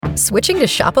Switching to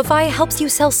Shopify helps you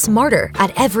sell smarter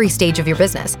at every stage of your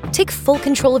business. Take full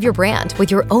control of your brand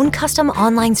with your own custom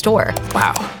online store.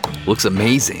 Wow, looks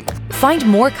amazing. Find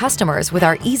more customers with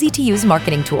our easy-to-use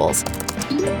marketing tools.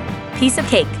 Piece of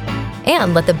cake.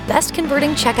 And let the best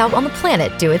converting checkout on the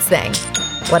planet do its thing.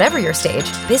 Whatever your stage,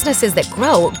 businesses that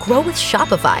grow with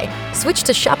Shopify. Switch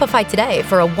to Shopify today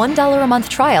for a $1 a month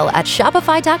trial at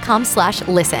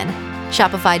shopify.com/listen.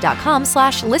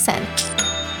 Shopify.com/listen.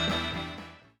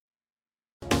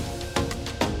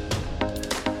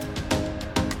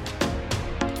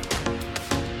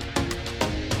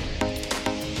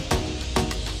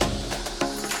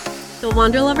 The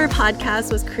Wander Lover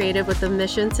podcast was created with the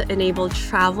mission to enable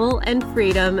travel and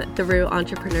freedom through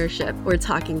entrepreneurship. We're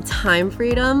talking time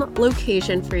freedom,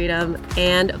 location freedom,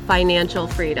 and financial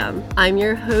freedom. I'm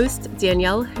your host,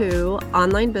 Danielle Hu,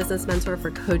 online business mentor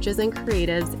for coaches and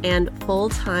creatives and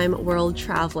full-time world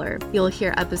traveler. You'll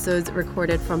hear episodes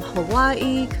recorded from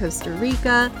Hawaii, Costa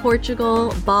Rica,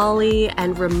 Portugal, Bali,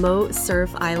 and remote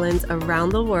surf islands around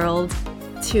the world.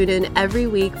 Tune in every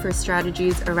week for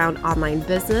strategies around online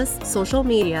business, social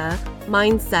media,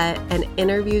 mindset, and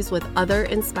interviews with other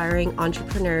inspiring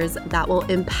entrepreneurs that will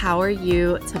empower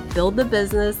you to build the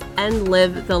business and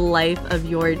live the life of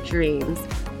your dreams.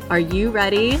 Are you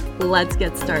ready? Let's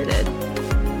get started.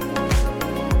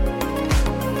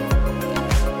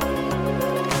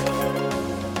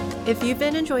 If you've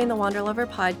been enjoying the Wander Lover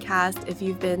podcast, if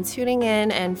you've been tuning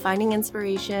in and finding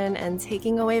inspiration and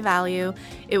taking away value,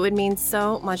 it would mean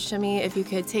so much to me if you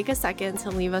could take a second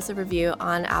to leave us a review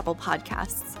on Apple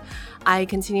Podcasts. I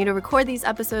continue to record these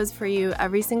episodes for you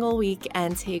every single week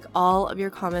and take all of your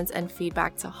comments and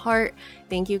feedback to heart.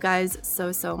 Thank you guys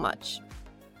so much.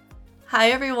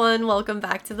 Hi everyone, welcome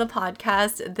back to the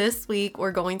podcast. This week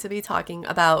we're going to be talking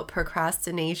about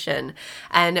procrastination.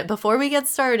 And before we get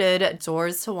started,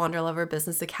 doors to Wander Lover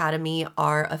Business Academy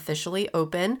are officially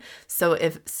open. So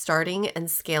if starting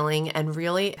and scaling and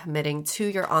really committing to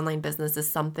your online business is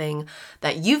something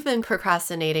that you've been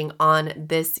procrastinating on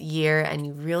this year and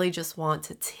you really just want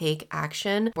to take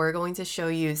action, we're going to show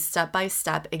you step by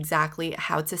step exactly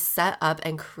how to set up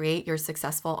and create your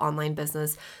successful online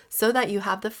business so that you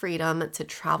have the freedom to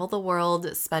travel the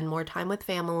world, spend more time with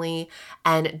family,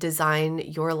 and design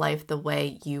your life the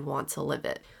way you want to live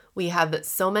it. We have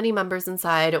so many members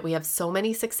inside. We have so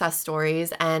many success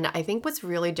stories. And I think what's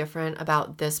really different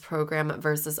about this program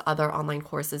versus other online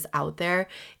courses out there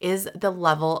is the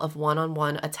level of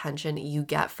one-on-one attention you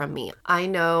get from me. I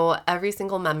know every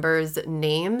single member's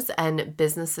names and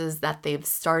businesses that they've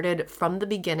started from the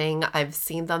beginning. I've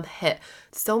seen them hit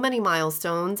so many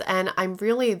milestones, and I'm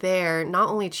really there not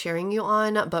only cheering you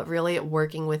on, but really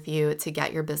working with you to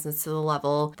get your business to the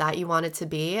level that you want it to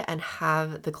be and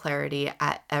have the clarity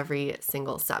at every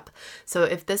single step. So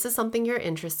if this is something you're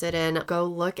interested in, go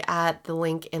look at the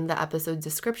link in the episode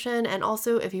description. And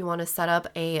also if you want to set up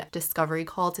a discovery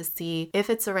call to see if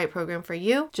it's the right program for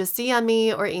you, just DM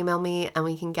me or email me and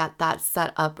we can get that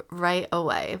set up right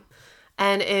away.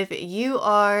 And if you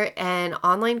are an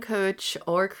online coach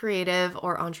or creative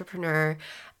or entrepreneur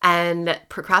and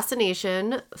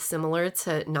procrastination, similar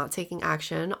to not taking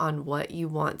action on what you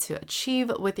want to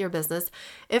achieve with your business,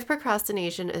 if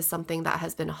procrastination is something that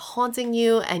has been haunting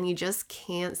you and you just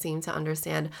can't seem to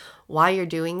understand why you're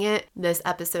doing it, this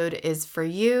episode is for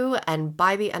you. And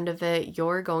by the end of it,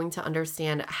 you're going to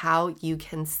understand how you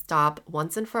can stop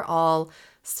once and for all,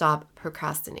 stop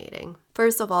procrastinating.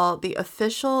 First of all, the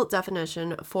official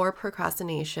definition for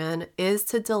procrastination is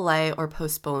to delay or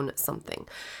postpone something.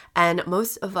 And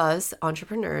most of us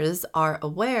entrepreneurs are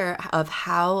aware of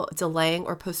how delaying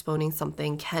or postponing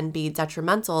something can be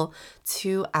detrimental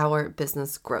to our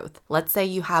business growth. Let's say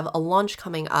you have a launch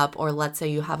coming up, or let's say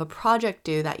you have a project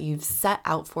due that you've set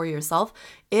out for yourself.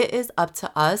 It is up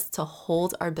to us to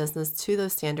hold our business to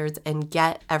those standards and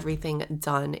get everything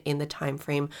done in the time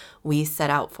frame we set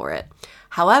out for it.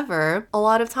 However, a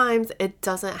lot of times it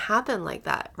doesn't happen like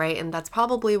that, right? And that's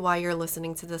probably why you're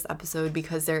listening to this episode,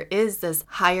 because there is this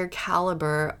higher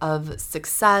caliber of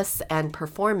success and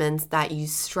performance that you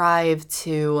strive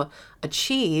to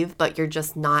achieve, but you're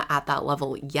just not at that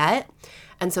level yet.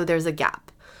 And so there's a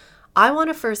gap. I want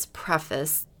to first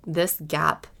preface this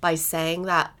gap by saying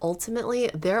that ultimately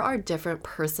there are different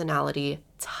personality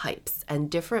types and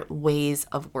different ways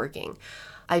of working.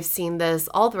 I've seen this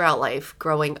all throughout life,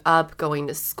 growing up, going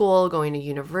to school, going to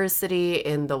university,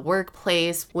 in the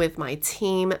workplace, with my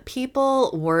team.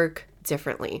 People work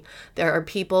differently. There are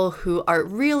people who are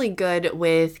really good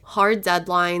with hard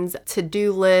deadlines,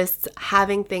 to-do lists,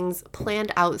 having things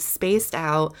planned out, spaced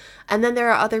out. And then there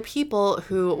are other people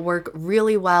who work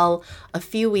really well a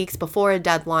few weeks before a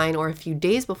deadline or a few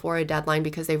days before a deadline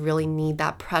because they really need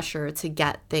that pressure to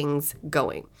get things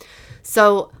going.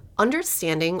 So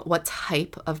understanding what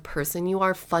type of person you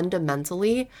are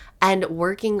fundamentally and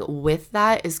working with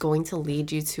that is going to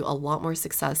lead you to a lot more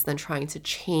success than trying to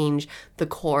change the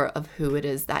core of who it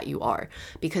is that you are.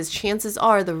 Because chances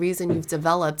are the reason you've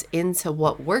developed into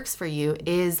what works for you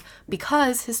is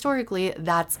because historically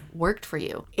that's worked for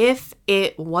you. If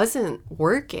it wasn't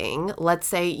working, let's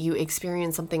say you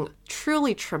experienced something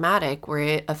truly traumatic where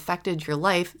it affected your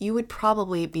life, you would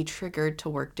probably be triggered to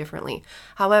work differently.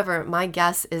 However, my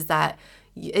guess is that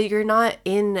you're not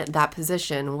in that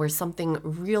position where something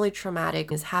really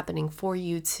traumatic is happening for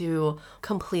you to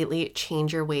completely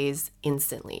change your ways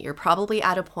instantly. You're probably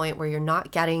at a point where you're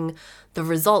not getting the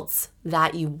results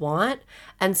that you want.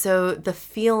 And so the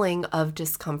feeling of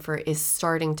discomfort is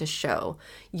starting to show.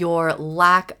 Your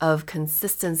lack of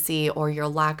consistency or your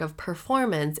lack of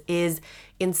performance is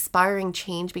inspiring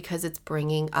change because it's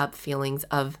bringing up feelings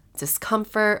of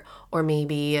discomfort or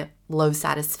maybe low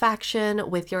satisfaction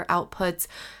with your outputs.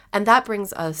 And that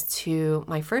brings us to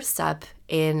my first step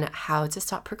in how to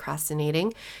stop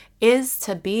procrastinating is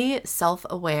to be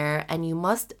self-aware, and you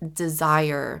must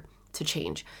desire to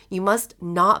change. You must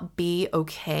not be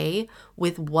okay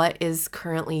with what is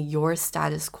currently your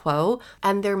status quo,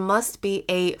 and there must be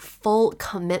a full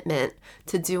commitment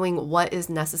to doing what is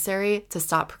necessary to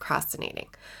stop procrastinating.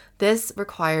 This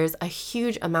requires a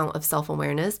huge amount of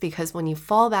self-awareness because when you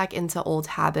fall back into old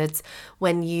habits,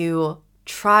 when you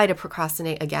try to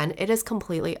procrastinate again, it is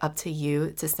completely up to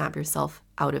you to snap yourself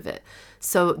out of it.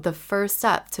 So the first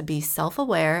step to be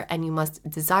self-aware, and you must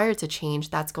desire to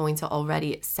change, that's going to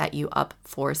already set you up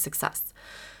for success.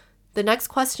 The next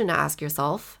question to ask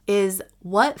yourself is,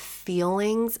 what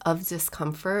feelings of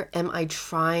discomfort am I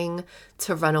trying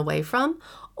to run away from?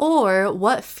 Or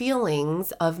what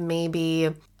feelings of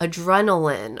maybe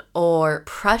adrenaline or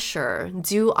pressure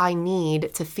do I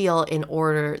need to feel in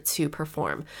order to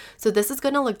perform? So this is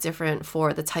going to look different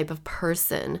for the type of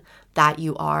person that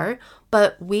you are,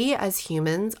 but we as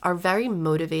humans are very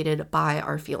motivated by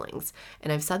our feelings.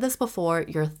 And I've said this before,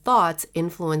 your thoughts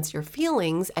influence your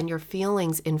feelings and your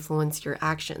feelings influence your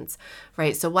actions,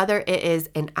 right? So whether it is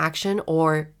an action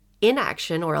or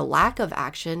inaction or a lack of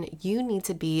action, you need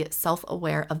to be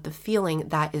self-aware of the feeling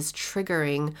that is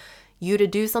triggering you to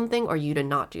do something or you to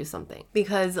not do something.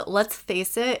 Because let's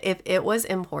face it, if it was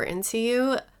important to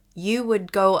you, you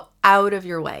would go out of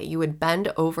your way. You would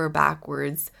bend over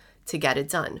backwards to get it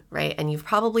done, right? And you've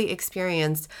probably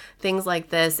experienced things like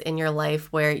this in your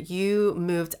life where you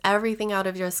moved everything out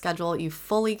of your schedule, you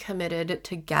fully committed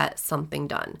to get something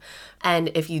done. And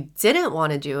if you didn't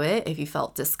want to do it, if you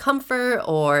felt discomfort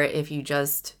or if you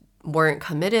just weren't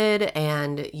committed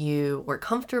and you were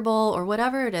comfortable or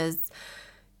whatever it is,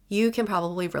 you can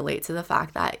probably relate to the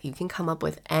fact that you can come up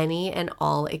with any and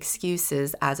all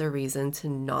excuses as a reason to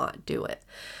not do it.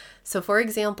 So for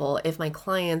example, if my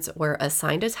clients were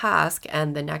assigned a task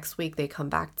and the next week they come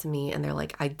back to me and they're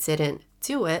like, I didn't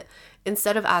do it,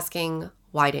 instead of asking,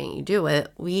 why didn't you do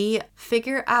it? We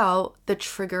figure out the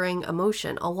triggering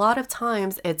emotion. A lot of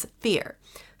times it's fear.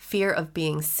 Fear of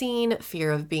being seen,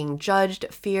 fear of being judged,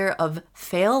 fear of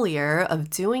failure,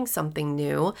 of doing something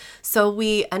new. So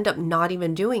we end up not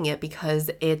even doing it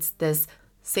because it's this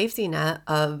safety net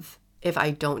of, if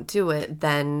I don't do it,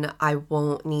 then I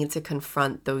won't need to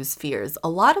confront those fears. A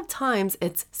lot of times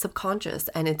it's subconscious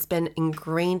and it's been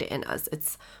ingrained in us.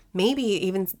 It's maybe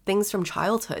even things from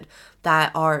childhood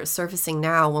that are surfacing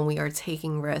now when we are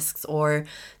taking risks or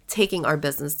taking our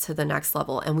business to the next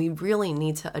level. And we really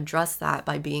need to address that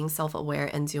by being self-aware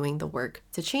and doing the work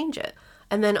to change it.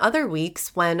 And then other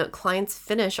weeks when clients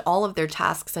finish all of their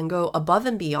tasks and go above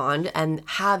and beyond and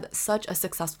have such a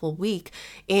successful week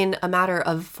in a matter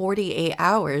of 48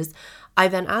 hours, I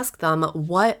then ask them,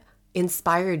 what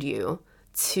inspired you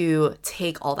to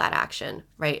take all that action,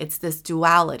 right? It's this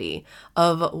duality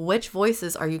of which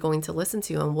voices are you going to listen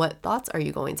to and what thoughts are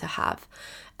you going to have.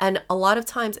 And a lot of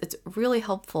times it's really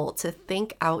helpful to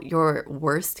think out your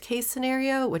worst case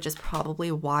scenario, which is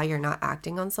probably why you're not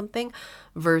acting on something,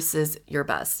 versus your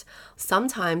best.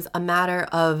 Sometimes a matter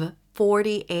of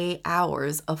 48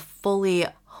 hours of fully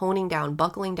honing down,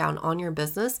 buckling down on your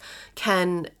business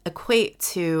can equate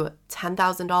to $10,000,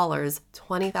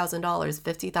 $20,000,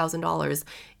 $50,000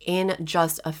 in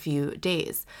just a few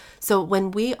days. So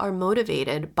when we are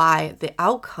motivated by the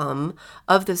outcome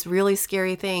of this really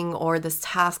scary thing or this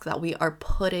task that we are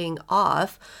putting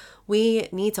off, we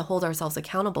need to hold ourselves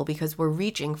accountable because we're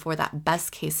reaching for that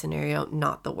best case scenario,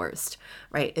 not the worst,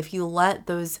 right? If you let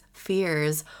those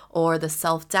fears or the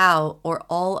self-doubt or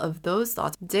all of those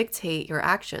thoughts dictate your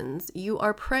actions, you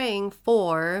are praying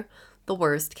for the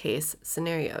worst case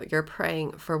scenario. You're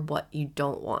praying for what you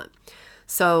don't want.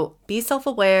 So be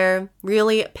self-aware,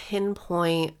 really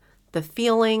pinpoint the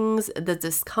feelings, the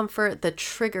discomfort, the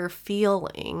trigger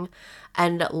feeling,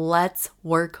 and let's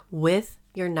work with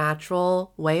your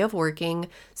natural way of working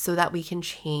so that we can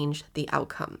change the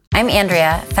outcome. I'm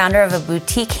Andrea, founder of a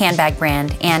boutique handbag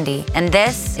brand, Andy, and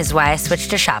this is why I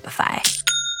switched to Shopify.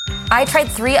 I tried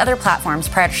 3 other platforms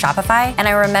prior to Shopify, and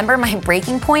I remember my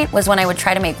breaking point was when I would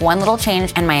try to make one little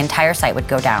change and my entire site would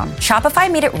go down.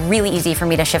 Shopify made it really easy for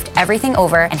me to shift everything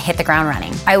over and hit the ground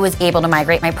running. I was able to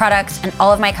migrate my products and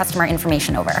all of my customer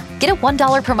information over. Get a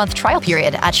 $1 per month trial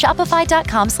period at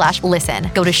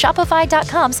shopify.com/listen. Go to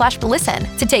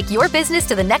shopify.com/listen to take your business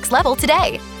to the next level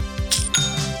today.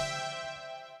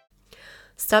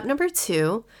 Step number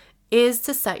 2 is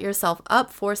to set yourself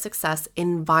up for success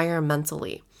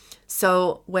environmentally.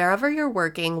 So wherever you're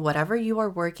working, whatever you are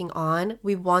working on,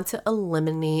 we want to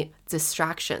eliminate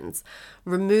distractions.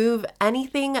 Remove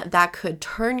anything that could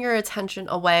turn your attention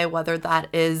away, whether that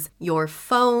is your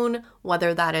phone,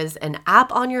 whether that is an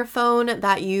app on your phone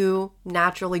that you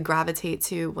naturally gravitate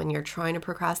to when you're trying to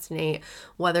procrastinate,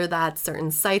 whether that's certain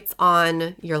sites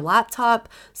on your laptop.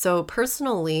 So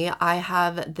personally, I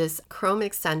have this Chrome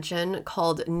extension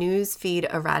called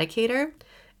Newsfeed Eradicator.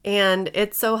 And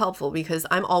it's so helpful because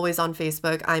I'm always on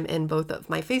Facebook. I'm in both of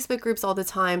my Facebook groups all the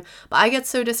time, but I get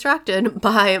so distracted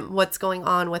by what's going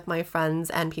on with my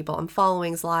friends and people I'm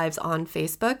following's lives on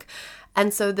Facebook.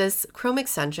 And so this Chrome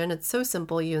extension, it's so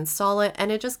simple. You install it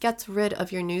and it just gets rid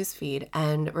of your newsfeed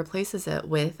and replaces it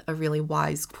with a really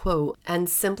wise quote. And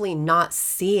simply not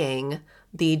seeing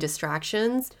the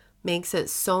distractions makes it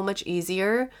so much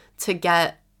easier to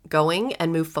get going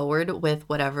and move forward with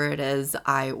whatever it is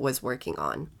I was working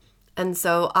on. And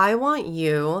so I want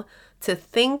you to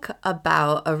think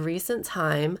about a recent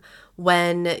time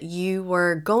when you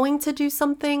were going to do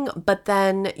something, but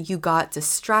then you got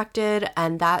distracted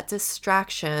and that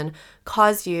distraction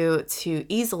caused you to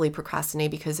easily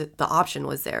procrastinate because the option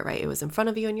was there, right? It was in front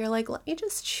of you and you're like, let me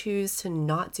just choose to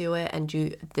not do it and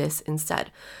do this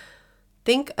instead.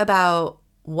 Think about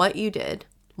what you did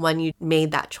when you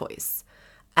made that choice.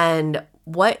 And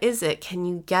what is it can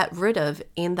you get rid of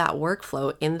in that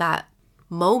workflow, in that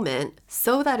moment,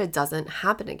 so that it doesn't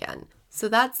happen again? So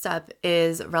that step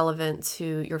is relevant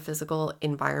to your physical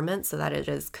environment so that it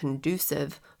is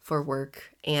conducive for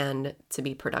work and to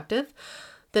be productive.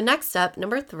 The next step,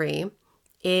 number 3,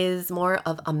 is more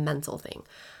of a mental thing.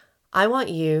 I want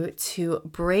you to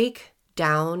break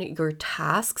down your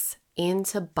tasks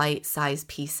into bite-sized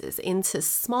pieces, into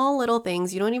small little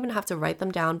things. You don't even have to write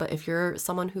them down, but if you're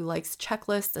someone who likes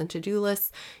checklists and to-do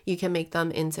lists, you can make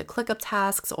them into ClickUp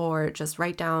tasks or just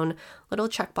write down little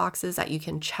check boxes that you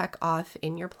can check off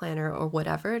in your planner or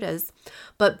whatever it is.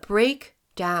 But break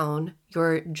down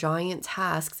your giant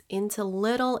tasks into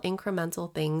little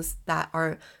incremental things that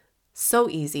are so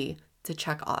easy to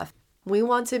check off. We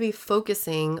want to be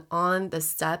focusing on the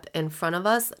step in front of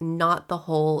us, not the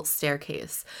whole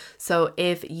staircase. So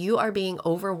if you are being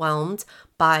overwhelmed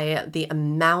by the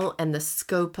amount and the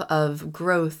scope of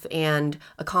growth and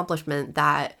accomplishment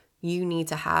that you need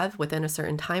to have within a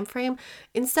certain time frame,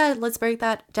 instead, let's break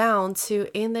that down to,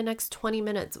 in the next 20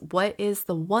 minutes, what is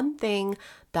the one thing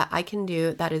that I can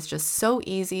do that is just so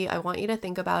easy? I want you to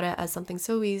think about it as something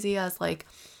so easy as like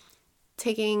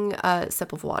taking a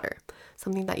sip of water,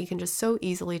 something that you can just so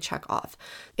easily check off.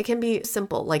 It can be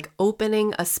simple, like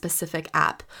opening a specific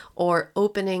app or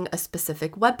opening a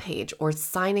specific web page or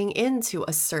signing into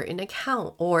a certain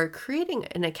account or creating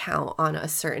an account on a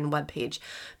certain web page.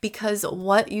 Because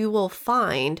what you will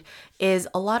find is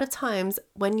a lot of times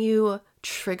when you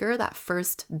trigger that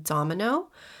first domino,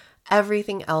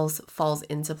 everything else falls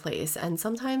into place. And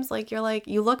sometimes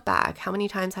you look back, how many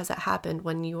times has it happened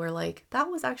when you were like, that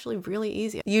was actually really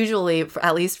easy? Usually,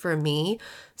 at least for me,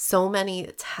 so many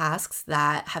tasks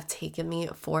that have taken me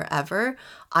forever,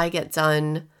 I get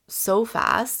done so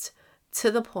fast to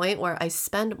the point where I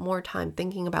spend more time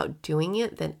thinking about doing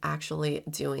it than actually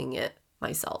doing it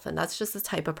myself. And that's just the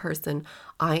type of person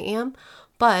I am.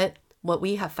 But what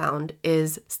we have found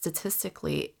is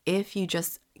statistically, if you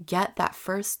just get that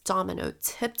first domino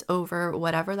tipped over,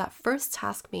 whatever that first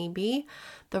task may be,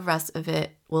 the rest of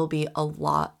it will be a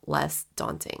lot less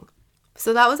daunting.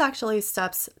 So that was actually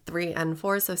steps 3 and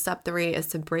 4. So step 3 is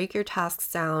to break your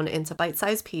tasks down into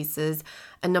bite-sized pieces.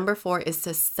 And number 4 is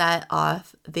to set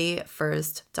off the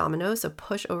first domino. So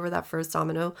push over that first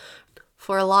domino.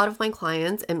 For a lot of my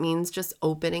clients, it means just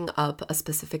opening up a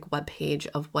specific web page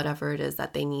of whatever it is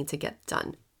that they need to get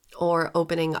done, or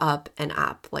opening up an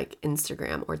app like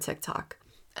Instagram or TikTok.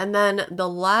 And then the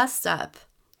last step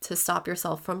to stop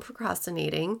yourself from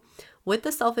procrastinating, with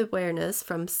the self-awareness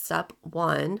from step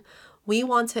 1, we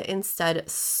want to instead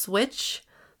switch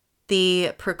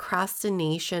the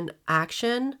procrastination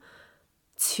action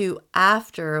to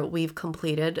after we've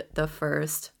completed the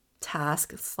first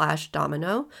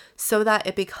task/domino, so that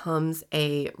it becomes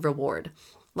a reward.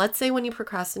 Let's say when you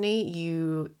procrastinate,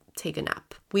 you take a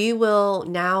nap. We will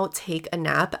now take a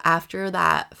nap after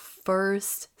that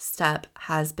first step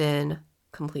has been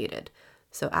completed.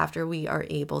 So after we are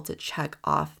able to check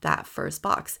off that first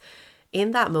box.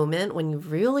 In that moment, when you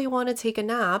really want to take a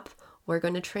nap, we're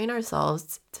going to train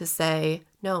ourselves to say,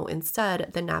 no,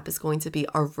 instead, the nap is going to be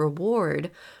a reward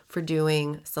for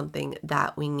doing something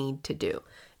that we need to do.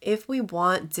 If we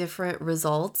want different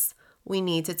results, we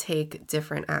need to take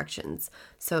different actions.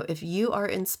 So if you are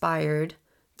inspired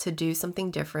to do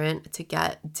something different, to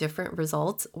get different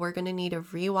results, we're going to need to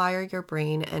rewire your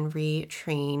brain and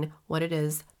retrain what it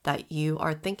is that you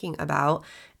are thinking about,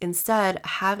 instead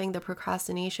having the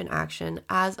procrastination action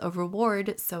as a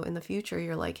reward. So in the future,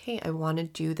 you're like, hey, I want to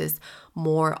do this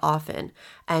more often.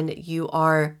 And you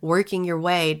are working your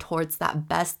way towards that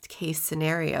best case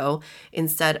scenario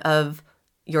instead of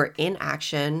your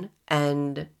inaction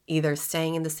and either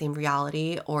staying in the same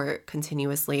reality or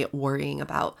continuously worrying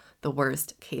about the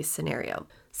worst case scenario.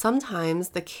 Sometimes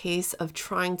the case of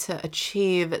trying to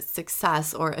achieve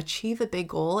success or achieve a big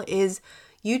goal is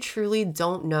you truly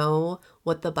don't know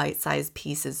what the bite-sized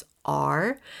pieces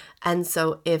are. And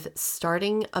so if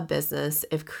starting a business,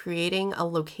 if creating a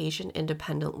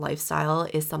location-independent lifestyle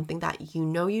is something that you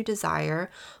know you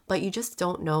desire, but you just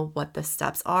don't know what the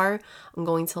steps are, I'm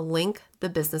going to link the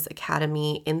Business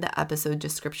Academy in the episode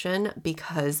description,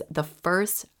 because the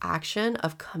first action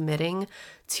of committing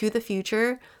to the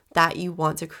future that you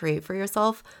want to create for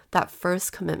yourself, that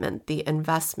first commitment, the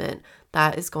investment,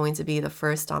 that is going to be the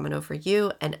first domino for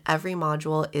you. And every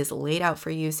module is laid out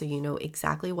for you so you know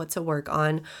exactly what to work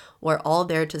on. We're all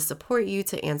there to support you,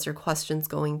 to answer questions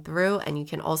going through. And you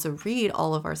can also read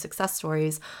all of our success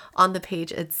stories on the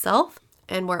page itself.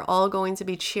 And we're all going to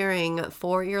be cheering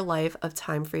for your life of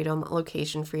time freedom,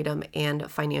 location freedom, and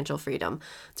financial freedom.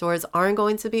 Doors aren't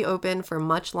going to be open for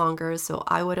much longer, so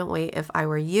I wouldn't wait if I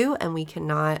were you, and we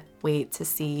cannot wait to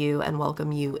see you and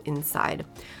welcome you inside.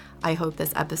 I hope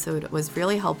this episode was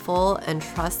really helpful, and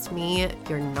trust me,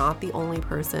 you're not the only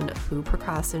person who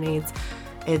procrastinates.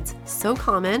 It's so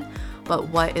common, but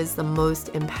what is the most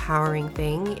empowering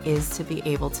thing is to be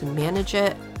able to manage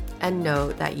it and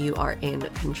know that you are in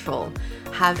control.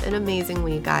 Have an amazing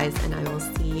week, guys, and I will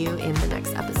see you in the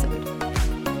next episode.